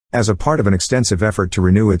As a part of an extensive effort to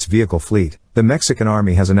renew its vehicle fleet, the Mexican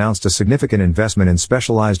Army has announced a significant investment in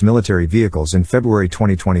specialized military vehicles in February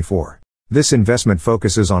 2024. This investment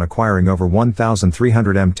focuses on acquiring over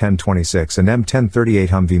 1,300 M1026 and M1038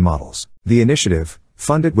 Hum models. The initiative,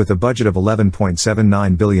 funded with a budget of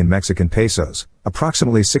 11.79 billion Mexican pesos,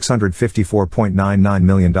 approximately $654.99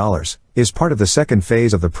 million, is part of the second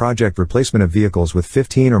phase of the project replacement of vehicles with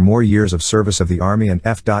 15 or more years of service of the Army and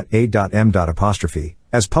F.A.M.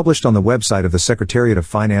 As published on the website of the Secretariat of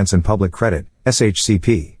Finance and Public Credit,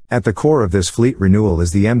 SHCP. At the core of this fleet renewal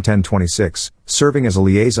is the M1026, serving as a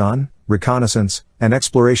liaison, reconnaissance, and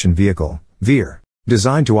exploration vehicle, VEER.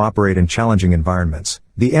 Designed to operate in challenging environments,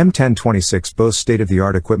 the M1026 boasts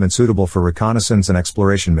state-of-the-art equipment suitable for reconnaissance and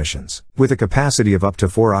exploration missions. With a capacity of up to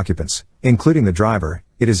 4 occupants, including the driver,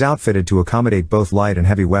 it is outfitted to accommodate both light and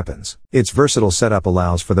heavy weapons. Its versatile setup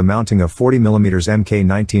allows for the mounting of 40mm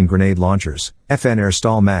Mk19 grenade launchers, FN air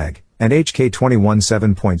stall mag, and HK-21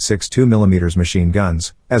 7.62mm machine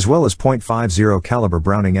guns, as well as .50 caliber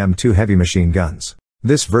Browning M2 heavy machine guns.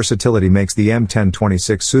 This versatility makes the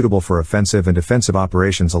M1026 suitable for offensive and defensive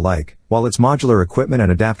operations alike, while its modular equipment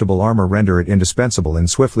and adaptable armor render it indispensable in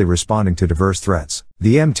swiftly responding to diverse threats.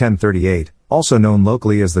 The M1038, also known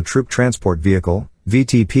locally as the Troop Transport Vehicle,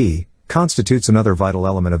 VTP, constitutes another vital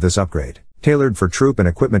element of this upgrade. Tailored for troop and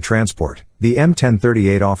equipment transport, the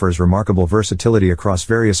M1038 offers remarkable versatility across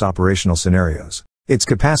various operational scenarios. Its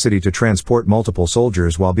capacity to transport multiple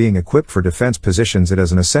soldiers while being equipped for defense positions it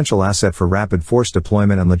as an essential asset for rapid force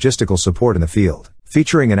deployment and logistical support in the field.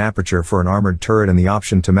 Featuring an aperture for an armored turret and the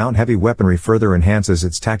option to mount heavy weaponry further enhances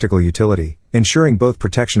its tactical utility, ensuring both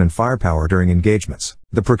protection and firepower during engagements.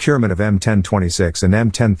 The procurement of M1026 and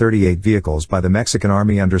M1038 vehicles by the Mexican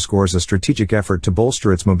Army underscores a strategic effort to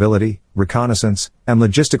bolster its mobility, reconnaissance, and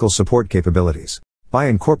logistical support capabilities. By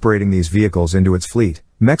incorporating these vehicles into its fleet,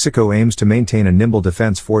 Mexico aims to maintain a nimble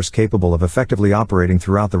defense force capable of effectively operating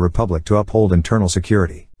throughout the Republic to uphold internal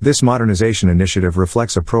security. This modernization initiative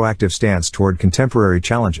reflects a proactive stance toward contemporary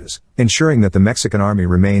challenges, ensuring that the Mexican Army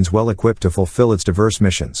remains well equipped to fulfill its diverse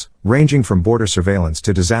missions, ranging from border surveillance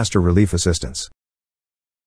to disaster relief assistance.